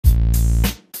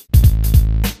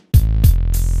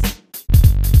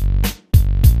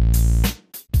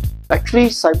Actually,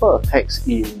 cyber attacks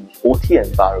in OT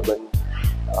environment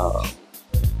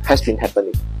has been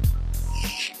happening.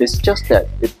 It's just that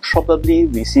it probably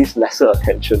receives lesser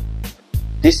attention.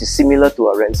 This is similar to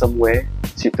a ransomware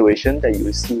situation that you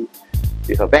will see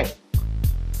with a bank.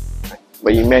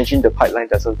 But imagine the pipeline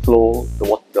doesn't flow,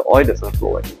 the oil doesn't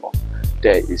flow anymore.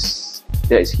 There is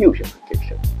huge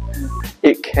implication.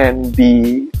 It can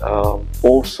be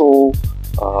also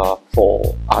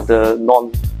for other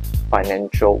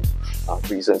non-financial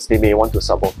reasons. They may want to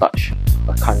sabotage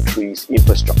a country's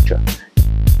infrastructure.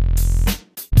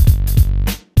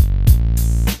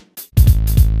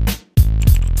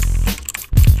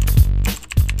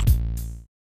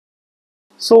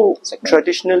 So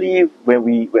traditionally,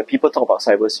 when people talk about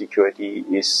cybersecurity,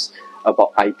 it's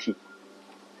about IT.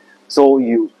 So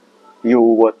you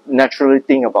would naturally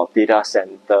think about data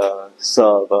center,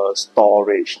 server,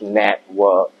 storage,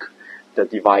 network, the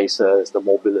devices, the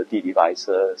mobility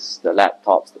devices, the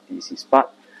laptops, the PCs.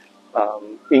 But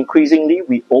increasingly,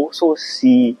 we also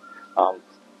see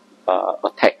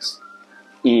attacks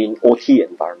in OT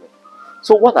environment.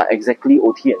 So what are exactly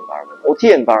OT environment?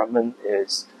 OT environment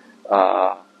is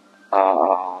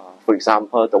for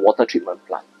example, the water treatment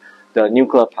plant, the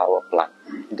nuclear power plant,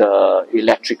 the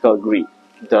electrical grid,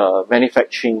 the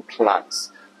manufacturing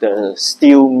plants, the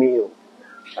steel mill,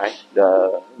 right?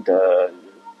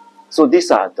 So these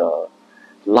are the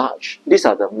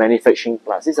manufacturing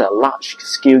plants. These are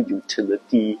large-scale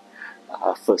utility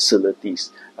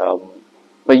facilities. But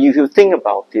if you think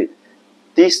about it,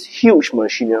 these huge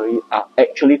machinery are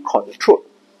actually controlled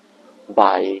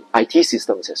by IT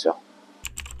systems as well.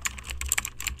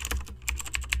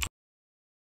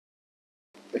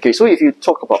 Okay, so if you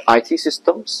talk about IT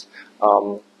systems,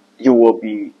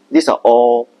 it's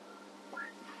all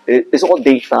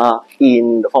data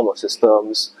in the form of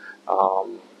systems,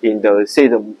 in the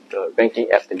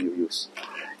banking app that you use.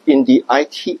 In the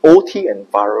OT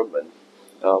environment,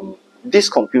 these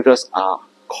computers are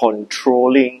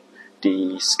controlling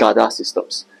the SCADA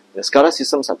systems. The SCADA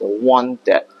systems are the one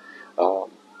that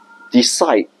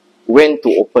decide when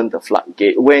to open the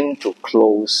floodgate, when to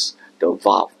close the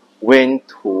valve, when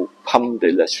to pump the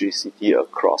electricity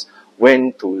across,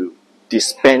 when to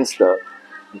dispense the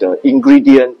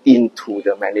ingredient into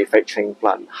the manufacturing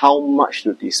plant, how much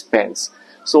to dispense.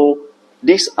 So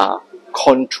these are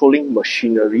controlling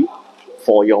machinery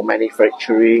for your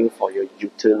manufacturing, for your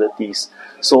utilities.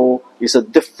 So it's a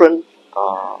different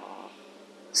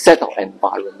set of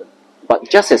environment, but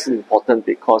just as important,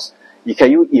 because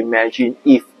can you imagine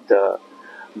if the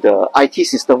IT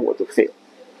system were to fail,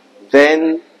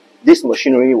 then this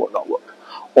machinery will not work,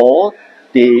 or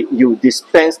you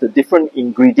dispense the different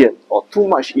ingredient or too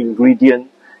much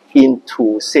ingredient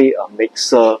into, say, a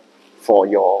mixer for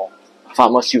your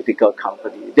pharmaceutical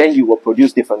company, then you will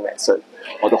produce different medicine,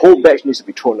 or the whole batch needs to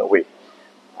be thrown away.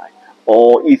 Right?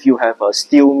 Or if you have a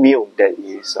steel mill that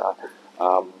is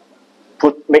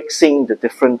mixing the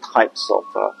different types of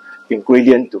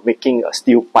ingredient to making a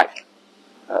steel pipe,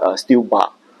 a steel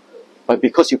bar, but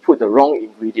because you put the wrong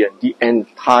ingredient, the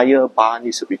entire bar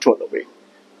needs to be thrown away.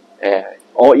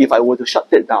 Or if I were to shut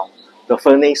it down, the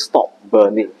furnace stops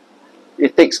burning.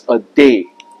 It takes a day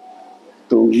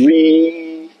to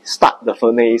restart the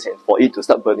furnace and for it to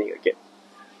start burning again.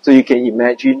 So you can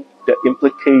imagine the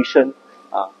implication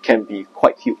can be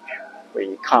quite huge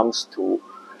when it comes to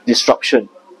disruption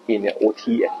in an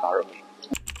OT environment.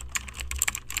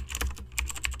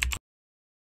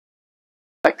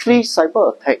 Actually,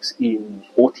 cyber attacks in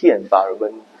OT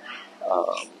environment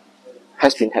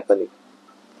has been happening.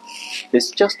 It's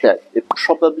just that it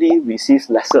probably receives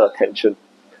lesser attention.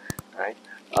 Right?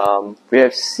 We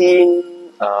have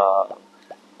seen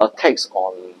attacks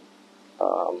on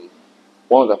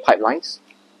one of the pipelines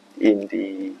in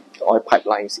the oil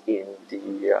pipelines in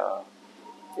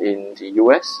the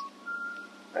US,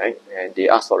 right? And they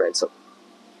asked for ransom.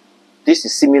 This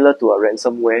is similar to a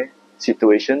ransomware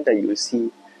situation that you will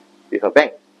see with a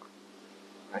bank.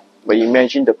 Right? But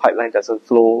imagine the pipeline doesn't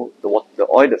flow, the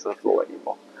oil doesn't flow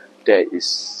anymore. There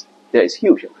is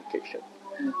huge implication.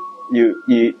 You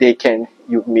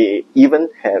may even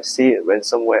have, say, a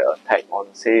ransomware attack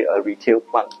on, say, a retail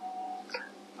plant,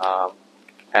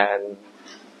 and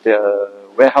the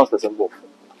warehouse doesn't move,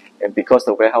 and because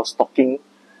the warehouse stocking,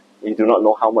 you do not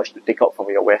know how much to take out from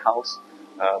your warehouse,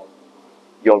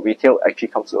 your retail actually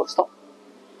comes to a stop.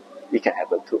 It can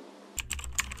happen too.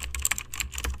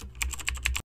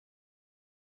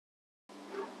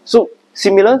 So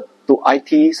similar to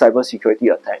IT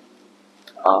cybersecurity attack,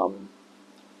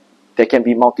 there can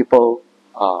be multiple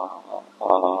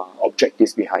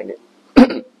objectives behind it.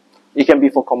 It can be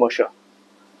for commercial.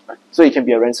 Right? So it can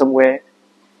be a ransomware,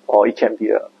 or it can be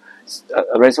a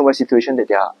ransomware situation that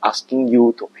they are asking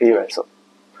you to pay ransom.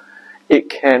 It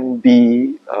can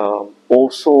be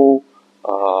also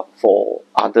for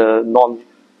other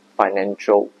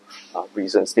non-financial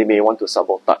reasons. They may want to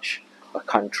sabotage a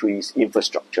country's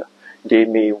infrastructure. They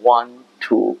may want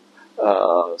to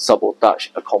sabotage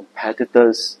a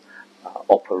competitor's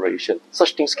operation.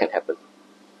 Such things can happen.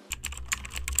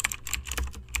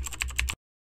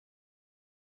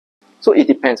 So it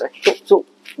depends. Right? So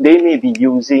they may be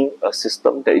using a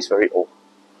system that is very old.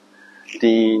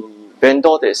 The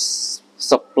vendor that is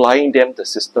supplying them the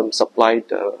system, supply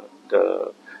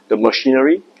the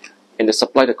machinery, and they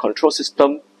supply the control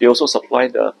system. They also supply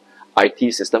the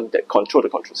IT system that control the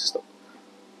control system.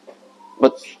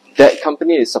 But that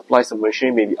company that supplies the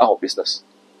machinery may be out of business.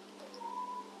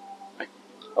 Right?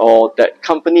 Or that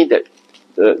company that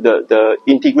the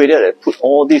integrator that put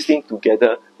all these things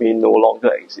together may no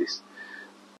longer exist.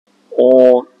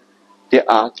 Or there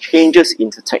are changes in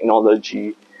the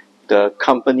technology. The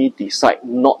company decide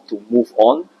not to move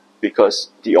on because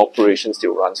the operation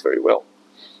still runs very well.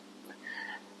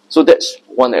 So that's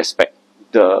one aspect,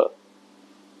 the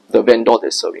vendor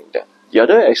that's serving them. The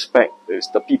other aspect is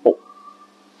the people.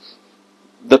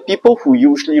 The people who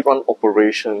usually run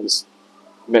operations,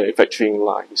 manufacturing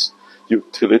lines,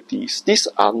 utilities, these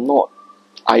are not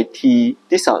IT,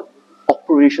 these are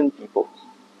operation people.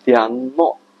 They are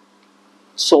not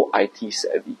so IT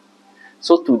savvy.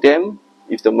 So to them,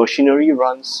 if the machinery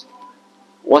runs,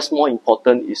 what's more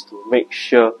important is to make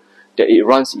sure that it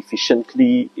runs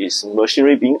efficiently. Is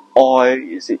machinery being oiled?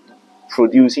 Is it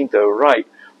producing the right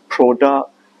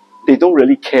product? They don't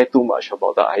really care too much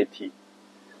about the IT.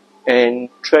 And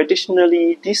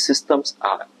traditionally, these systems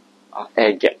are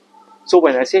air-gapped. So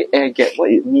when I say air-gapped,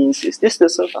 what it means is these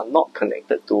systems are not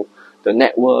connected to the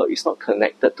network. It's not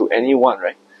connected to anyone,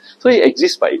 right? So it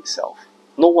exists by itself.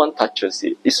 No one touches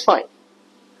it. It's fine.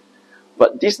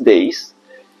 But these days,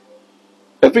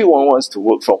 everyone wants to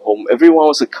work from home. Everyone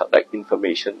wants to collect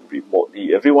information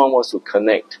remotely. Everyone wants to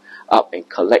connect up and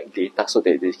collect data so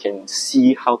that they can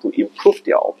see how to improve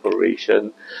their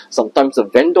operation. Sometimes the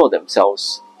vendor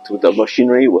themselves to the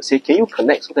machinery will say, can you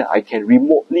connect so that I can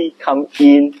remotely come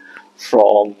in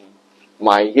from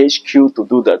my HQ to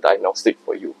do the diagnostic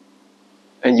for you?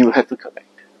 And you have to connect.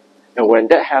 And when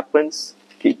that happens,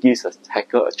 it gives a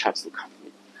hacker a chance to come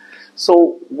in.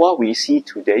 So what we see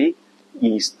today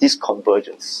is this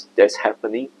convergence that's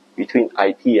happening between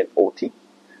IT and OT,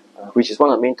 which is one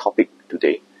of the main topics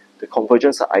today, the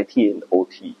convergence of IT and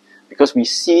OT. Because we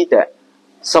see that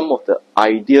some of the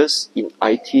ideas in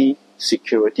IT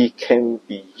security can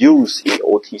be used in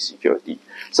OT security.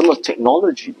 Some of the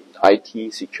technology in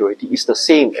IT security is the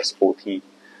same as OT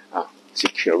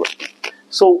security.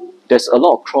 So there's a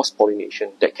lot of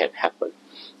cross-pollination that can happen.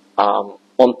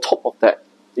 On top of that,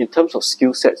 in terms of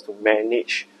skill sets to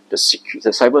manage the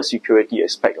cybersecurity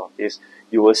aspect of this,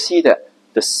 you will see that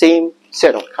the same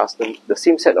set of the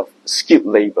same set of skilled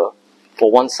labor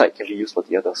for one side can be used for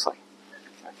the other side.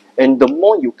 And the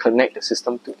more you connect the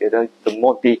system together, the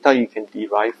more data you can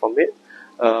derive from it.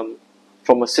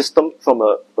 From a system, from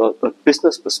a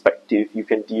business perspective, you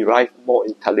can derive more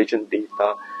intelligent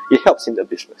data. It helps in the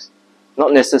business.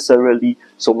 Not necessarily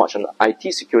so much on the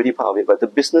IT security part of it, but the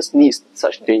business needs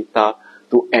such data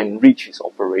to enrich its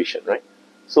operation, right?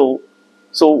 So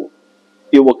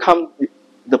it will come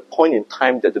the point in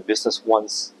time that the business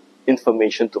wants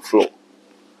information to flow.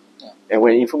 Yeah. And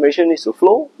when information needs to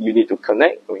flow, you need to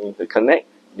connect. When you need to connect,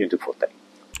 you need to protect.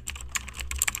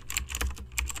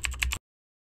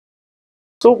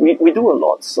 So we do a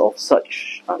lot of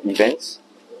such events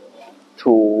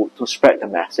to spread the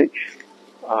message.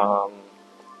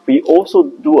 We also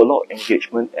do a lot of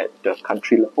engagement at the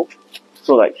country level.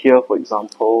 So like here, for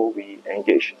example, we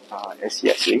engage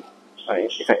SCSA.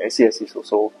 In fact, SCSA is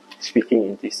also speaking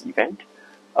in this event.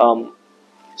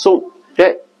 So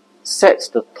that sets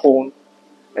the tone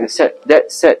and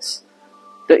that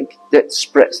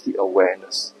spreads the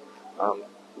awareness.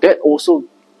 That also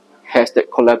has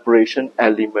that collaboration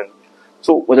element.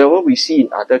 So whatever we see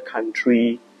in other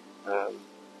countries,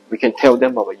 we can tell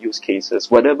them our use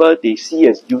cases. Whatever they see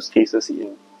as use cases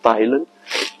in Thailand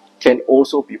can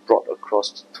also be brought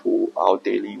across to our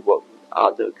daily work in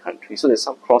other countries. So there's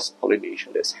some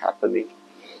cross-pollination that's happening.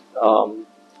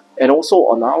 And also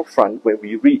on our front, when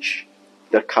we reach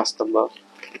the customer,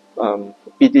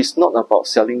 it is not about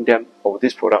selling them, oh,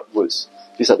 this product works,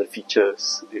 these are the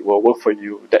features, it will work for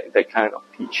you, that kind of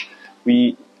pitch.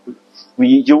 We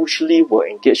usually will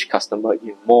engage customer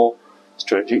in more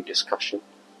strategic discussion.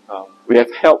 We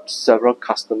have helped several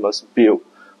customers build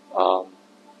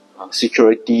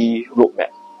security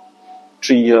roadmap,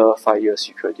 3-year, 5-year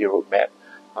security roadmap.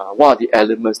 What are the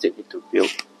elements they need to build?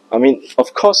 I mean,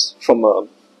 of course, from a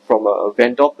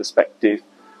vendor perspective,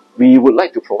 we would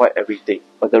like to provide everything,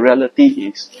 but the reality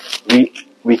is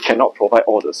we cannot provide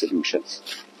all the solutions.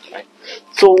 Right?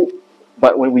 So,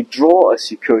 but when we draw a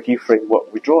security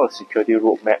framework, we draw a security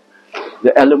roadmap,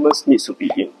 the elements need to be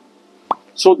in.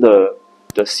 So the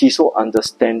CISO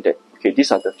understand that, okay,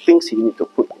 these are the things he need to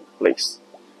put in place.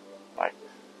 Right?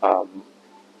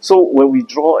 So when we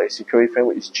draw a security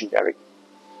framework, it's generic.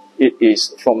 It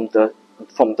is from the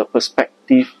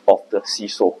perspective of the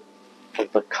CISO, from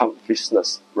the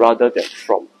business, rather than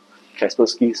from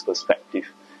Kaspersky's perspective.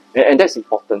 And that's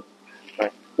important.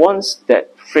 Right? Once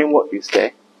that framework is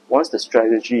there, once the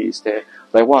strategy is there,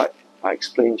 like what I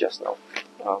explained just now,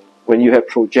 when you have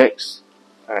projects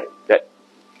that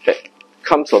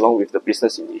comes along with the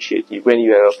business initiative, when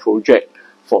you have a project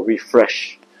for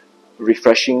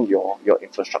refreshing your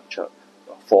infrastructure,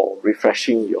 for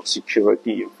refreshing your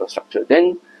security infrastructure,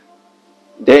 then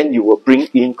you will bring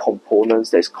in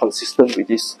components that is consistent with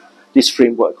this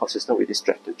framework, consistent with this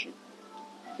strategy.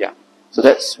 Yeah. So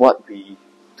that's what we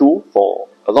do for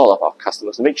a lot of our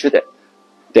customers, to make sure that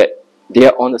they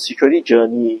are on a security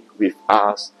journey with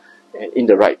us and in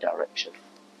the right direction.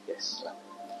 Yes.